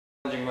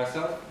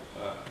myself.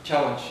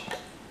 Challenge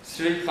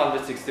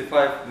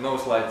 365 no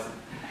slides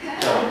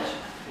challenge.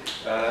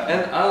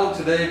 And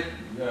today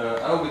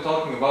I will be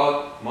talking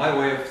about my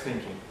way of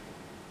thinking.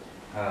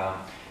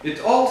 It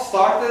all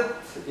started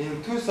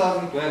in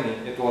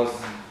 2020. It was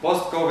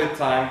post-COVID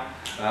time.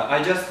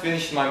 I just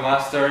finished my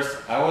master's.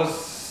 I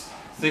was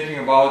thinking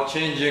about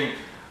changing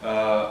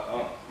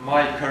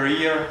my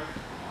career.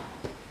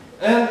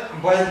 And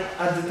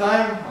at the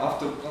time,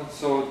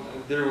 so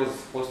there was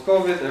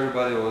post-COVID,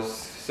 everybody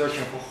was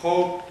searching for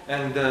hope,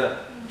 and the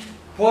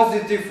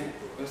positive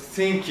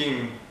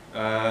thinking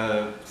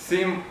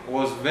theme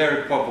was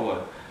very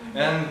popular.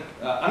 And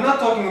I'm not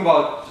talking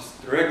about just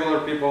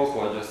regular people who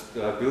are just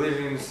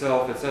believing in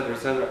themselves, etc.,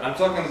 etc. I'm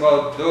talking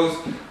about those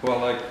who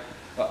are like,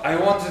 I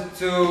wanted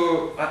to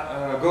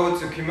go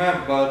to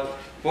QMAP, but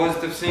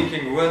positive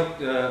thinking went.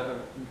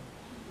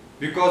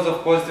 Because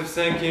of positive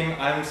thinking,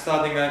 I'm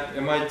studying at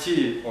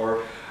MIT,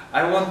 or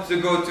I want to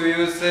go to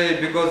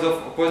USA because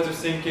of positive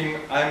thinking,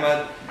 I'm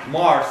at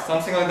Mars,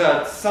 something like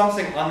that,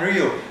 something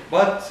unreal.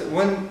 But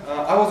when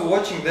I was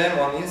watching them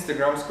on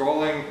Instagram,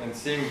 scrolling and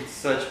seeing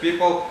such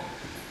people,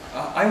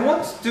 I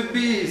want to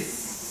be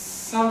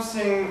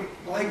something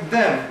like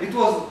them. It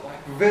was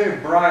like very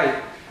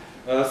bright,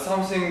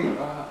 something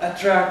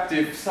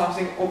attractive,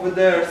 something over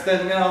there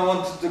standing, and I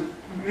wanted to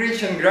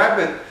reach and grab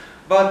it.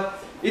 But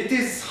it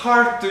is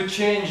hard to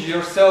change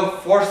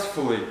yourself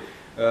forcefully.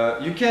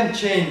 You can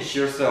change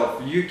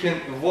yourself, you can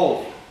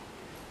evolve.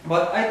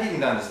 But I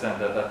didn't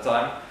understand at that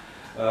time.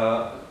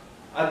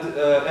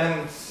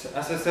 And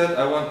as I said,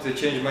 I want to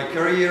change my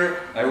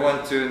career. I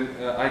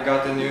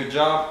got a new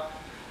job,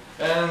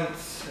 and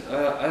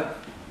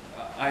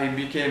I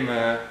became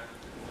an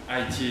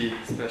IT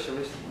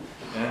specialist.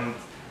 And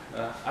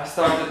I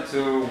started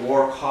to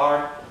work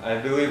hard. I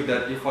believe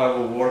that if I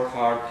will work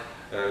hard,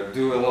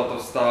 do a lot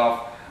of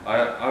stuff,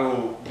 I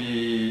will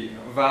be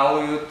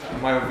valued,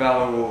 my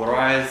value will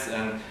rise,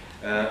 and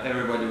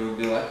everybody will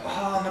be like,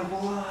 oh,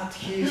 Nurbolat,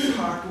 he's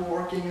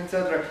hardworking,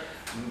 etc.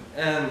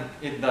 And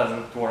it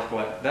doesn't work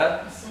like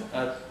that,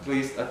 at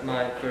least at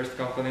my first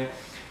company.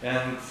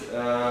 And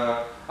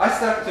I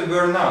started to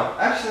burn out.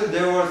 Actually,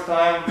 there was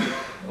time,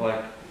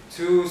 like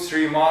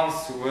 2-3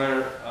 months,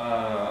 where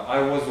I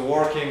was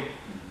working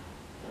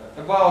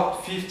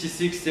about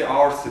 50-60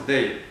 hours a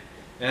day.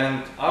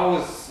 And I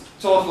was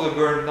totally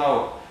burned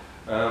out.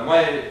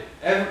 My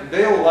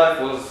daily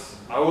life was,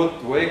 I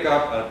would wake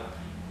up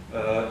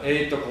at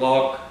 8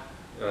 o'clock,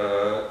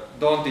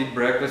 don't eat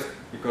breakfast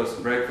because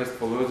breakfast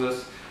for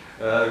losers,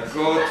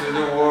 go to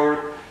the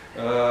work,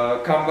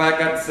 come back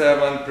at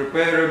 7,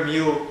 prepare a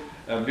meal,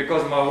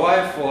 because my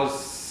wife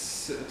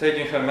was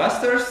taking her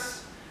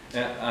master's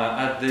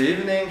at the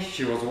evening.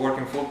 She was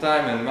working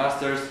full-time and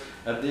master's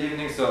at the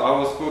evening, so I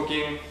was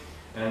cooking,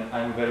 and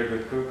I'm a very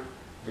good cook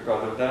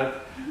because of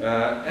that.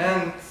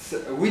 And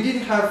we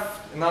didn't have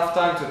enough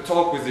time to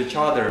talk with each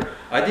other.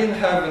 I didn't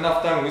have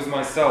enough time with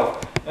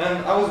myself,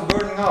 and I was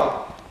burning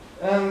out.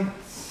 And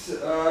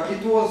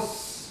it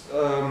was,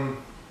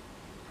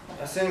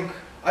 I think,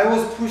 I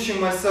was pushing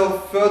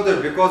myself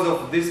further because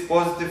of this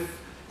positive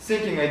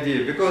thinking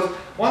idea. Because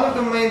one of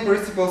the main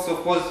principles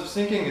of positive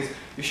thinking is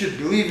you should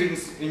believe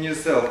in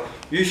yourself.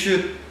 You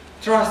should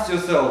trust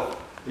yourself.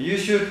 You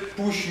should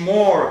push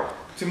more.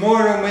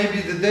 Tomorrow may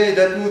be the day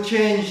that will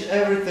change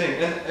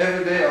everything. And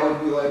every day I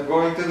would be like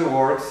going to the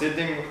work,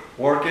 sitting,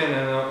 working,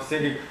 and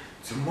thinking,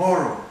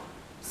 tomorrow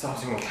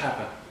something will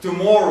happen.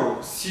 Tomorrow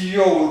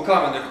CEO will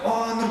come and like,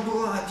 oh,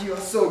 Nurbolat, you are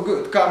so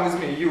good. Come with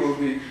me. You will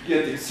be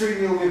getting $3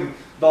 million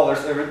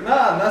every day.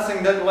 Nah,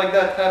 nothing like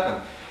that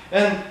happened.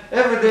 And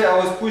every day I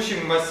was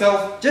pushing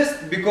myself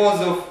just because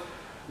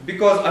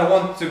I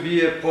want to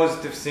be a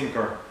positive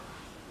thinker.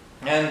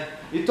 And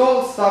it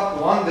all stopped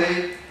one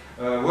day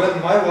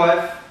when my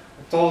wife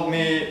told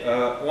me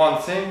one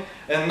thing,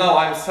 and now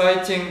I'm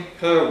citing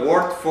her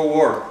word for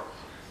word.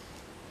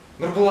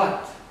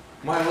 Nurbolat,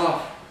 my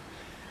love,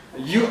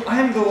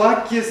 I'm the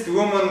luckiest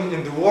woman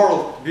in the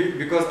world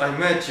because I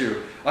met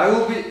you. I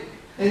will be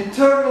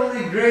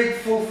eternally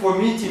grateful for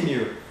meeting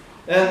you.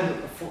 And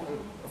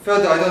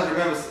further, I don't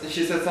remember,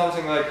 she said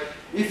something like,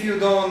 if you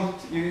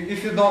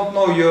don't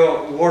know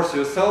your worth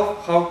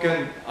yourself, how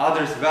can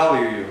others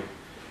value you?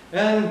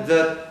 And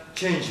that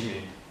changed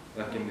me,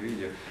 like in the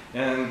video.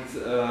 And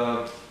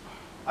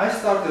I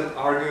started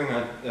arguing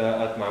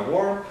at my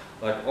work,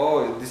 like,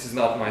 oh, this is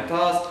not my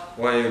task,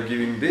 why are you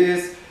giving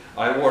this?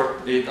 I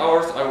worked 8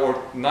 hours, I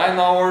worked 9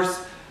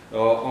 hours,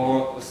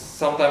 or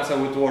sometimes I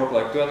would work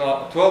like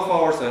 12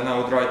 hours, and I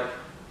would write,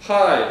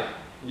 hi,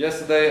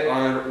 yesterday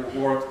I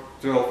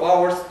worked 12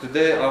 hours,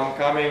 today I'm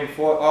coming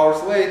 4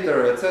 hours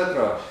later,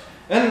 etc.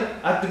 And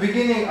at the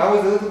beginning I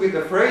was a little bit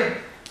afraid,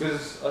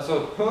 because I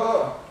thought,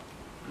 oh,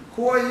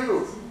 who are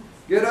you?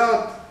 Get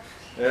out!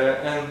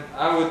 And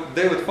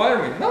they would fire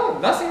me. No,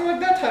 nothing like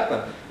that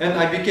happened. And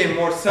I became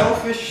more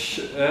selfish,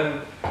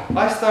 and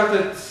I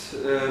started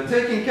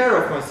taking care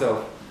of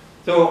myself.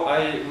 So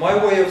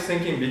my way of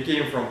thinking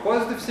became from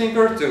positive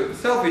thinker to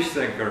selfish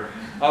thinker.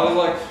 I was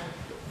like,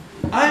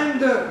 I'm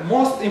the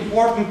most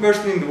important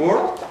person in the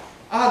world.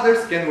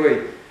 others can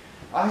wait.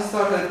 I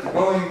started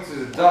going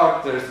to the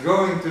doctors,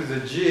 going to the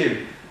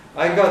gym.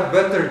 I got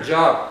better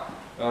job.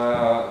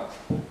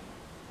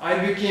 I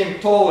became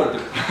taller.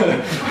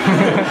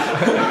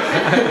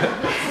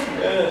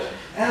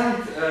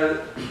 And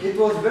it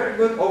was very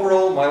good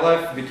overall. My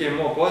life became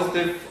more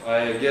positive.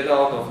 I get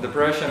out of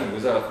depression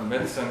without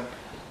medicine.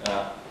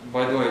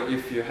 By the way,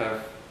 if you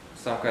have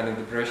some kind of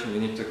depression, you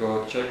need to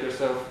go check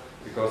yourself,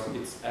 because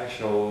it's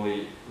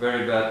actually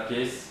very bad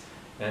case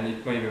and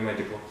it may be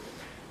medical.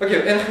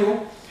 Okay,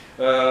 anywho,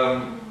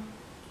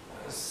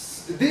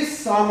 this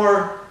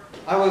summer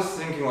I was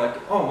thinking like,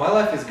 oh, my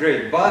life is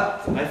great,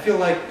 but I feel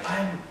like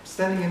I'm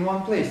standing in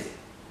one place.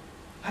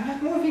 I'm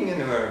not moving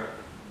anywhere.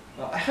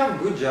 I have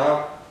a good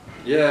job,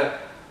 yeah,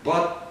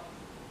 but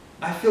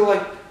I feel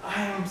like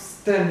I'm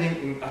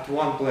standing at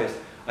one place.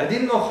 I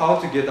didn't know how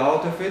to get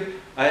out of it.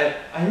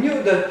 I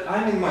knew that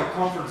I'm in my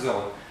comfort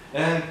zone,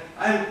 and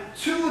I'm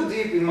too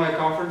deep in my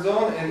comfort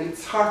zone, and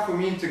it's hard for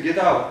me to get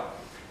out.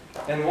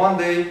 And one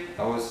day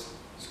I was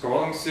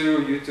scrolling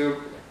through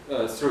YouTube,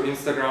 through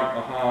Instagram.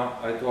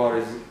 I thought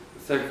it's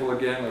thankful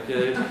again,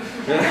 okay. And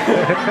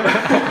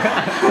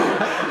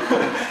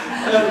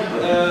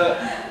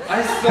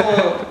I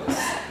saw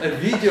a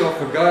video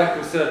of a guy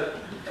who said,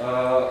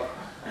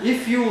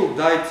 if you will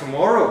die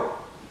tomorrow,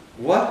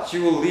 what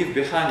you will leave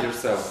behind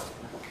yourself?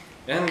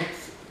 And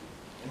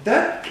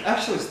that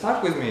actually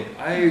stuck with me.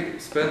 I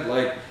spent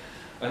like,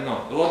 I don't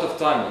know, a lot of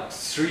time, like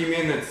 3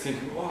 minutes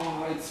thinking,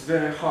 oh, it's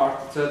very hard,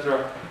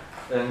 etc.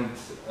 And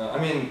I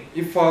mean,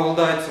 if I will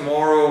die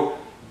tomorrow,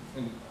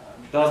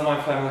 does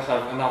my family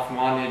have enough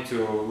money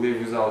to live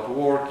without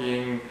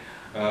working?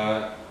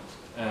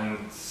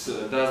 And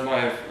does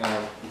my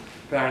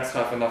parents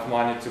have enough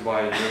money to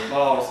buy a new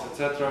house,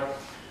 etc.?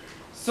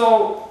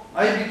 So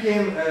I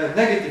became a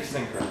negative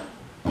thinker.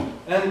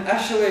 And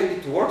actually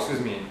it works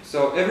with me.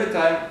 So every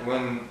time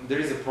when there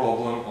is a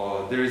problem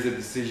or there is a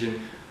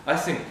decision, I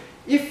think,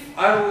 if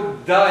I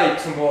would die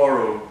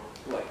tomorrow,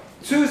 like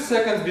 2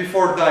 seconds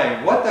before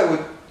dying, what I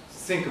would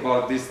think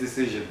about this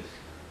decision?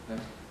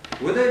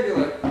 Would I be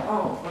like,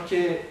 oh,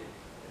 okay,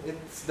 it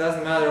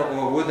doesn't matter,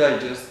 or would I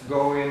just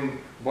go in,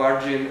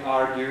 barge in,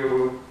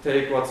 argue,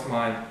 take what's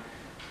mine?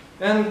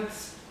 And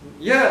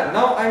yeah,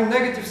 now I'm a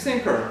negative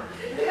thinker.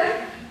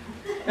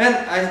 And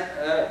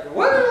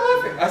what am I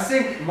laughing? I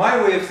think my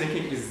way of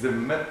thinking is the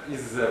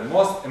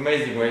most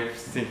amazing way of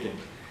thinking.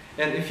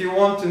 And if you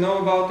want to know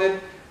about it,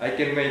 I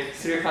can make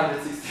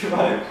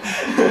 365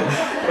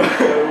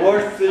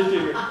 worst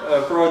thinking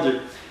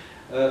project.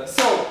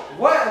 So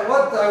what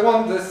I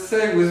want to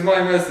say with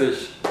my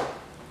message,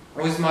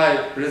 with my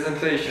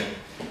presentation,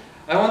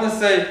 I want to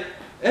say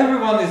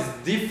everyone is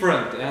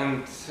different,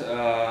 and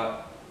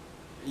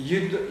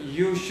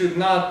you should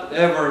not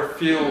ever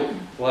feel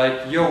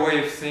like your way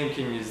of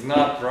thinking is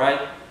not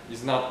right,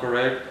 is not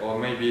correct, or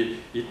maybe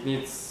it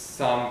needs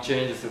some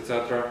changes,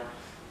 etc.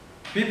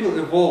 People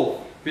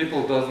evolve,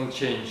 people doesn't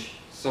change.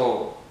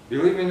 So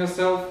believe in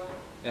yourself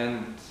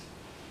and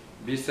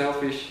be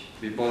selfish,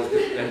 be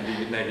positive, and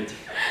be negative.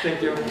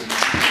 Thank you.